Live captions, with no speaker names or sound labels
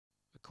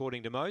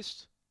according to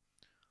most.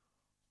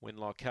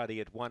 Winlock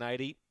Cuddy at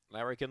 180.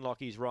 Larrikin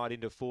Lockie's right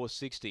into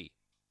 460.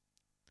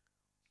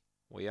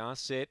 We are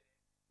set.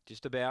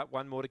 Just about.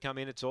 One more to come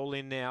in. It's all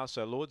in now.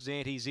 So Lord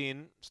Zante's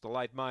in. It's the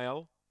late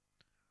mail.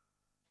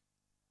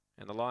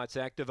 And the lights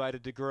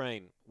activated to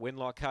green.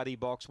 Winlock Cuddy,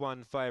 box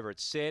 1 favourite.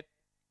 Set.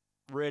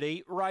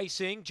 Ready,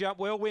 racing, jump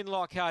well,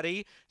 Winlock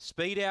Cuddy.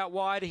 Speed out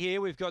wide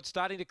here. We've got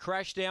starting to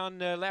crash down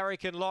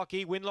Larrikin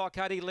Lockie. Winlock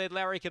Cuddy led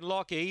Larrikin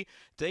Lockie.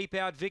 Deep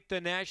out Victor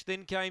Nash.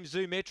 Then came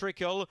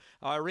Zoometrical.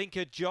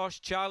 Irinka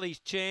Josh. Charlie's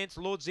Chance.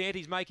 Lord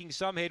Zante's making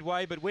some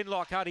headway, but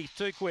Winlock Cuddy's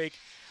too quick.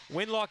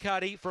 Winlock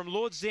Cuddy from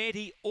Lord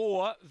Zante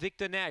or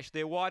Victor Nash.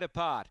 They're wide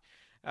apart.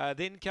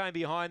 Then came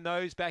behind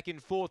those back in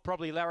fourth,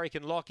 probably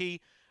Larrikin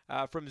Lockie.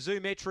 From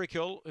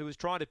Zoometrical, who was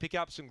trying to pick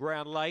up some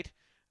ground late.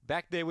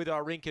 Back there with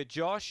Irinka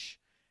Josh.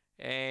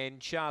 And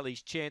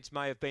Charlie's Chance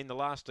may have been the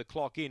last to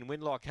clock in.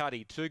 Winlock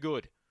Cuddy, too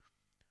good.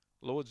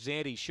 Lord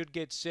Zante should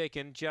get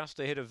second, just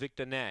ahead of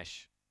Victor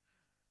Nash.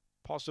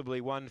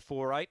 Possibly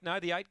 1-4-8. No,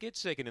 the 8 gets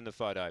second in the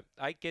photo.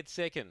 8 gets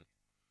second.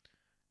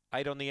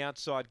 8 on the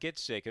outside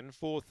gets second.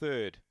 4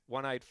 third.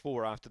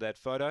 1-8-4 after that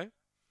photo.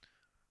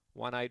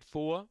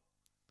 1-8-4.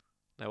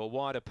 They were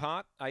wide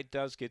apart. 8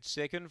 does get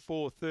second.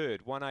 4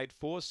 third.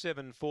 1-8-4.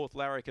 7 fourth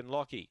Larrikin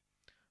Lockie.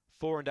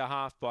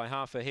 4.5 by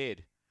half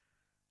ahead.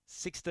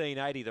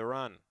 16.80 the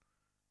run.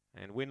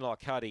 And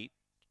Winlock Cuddy,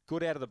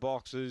 good out of the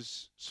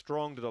boxes,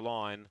 strong to the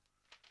line,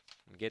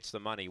 and gets the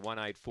money.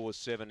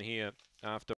 1-8-4-7 here after.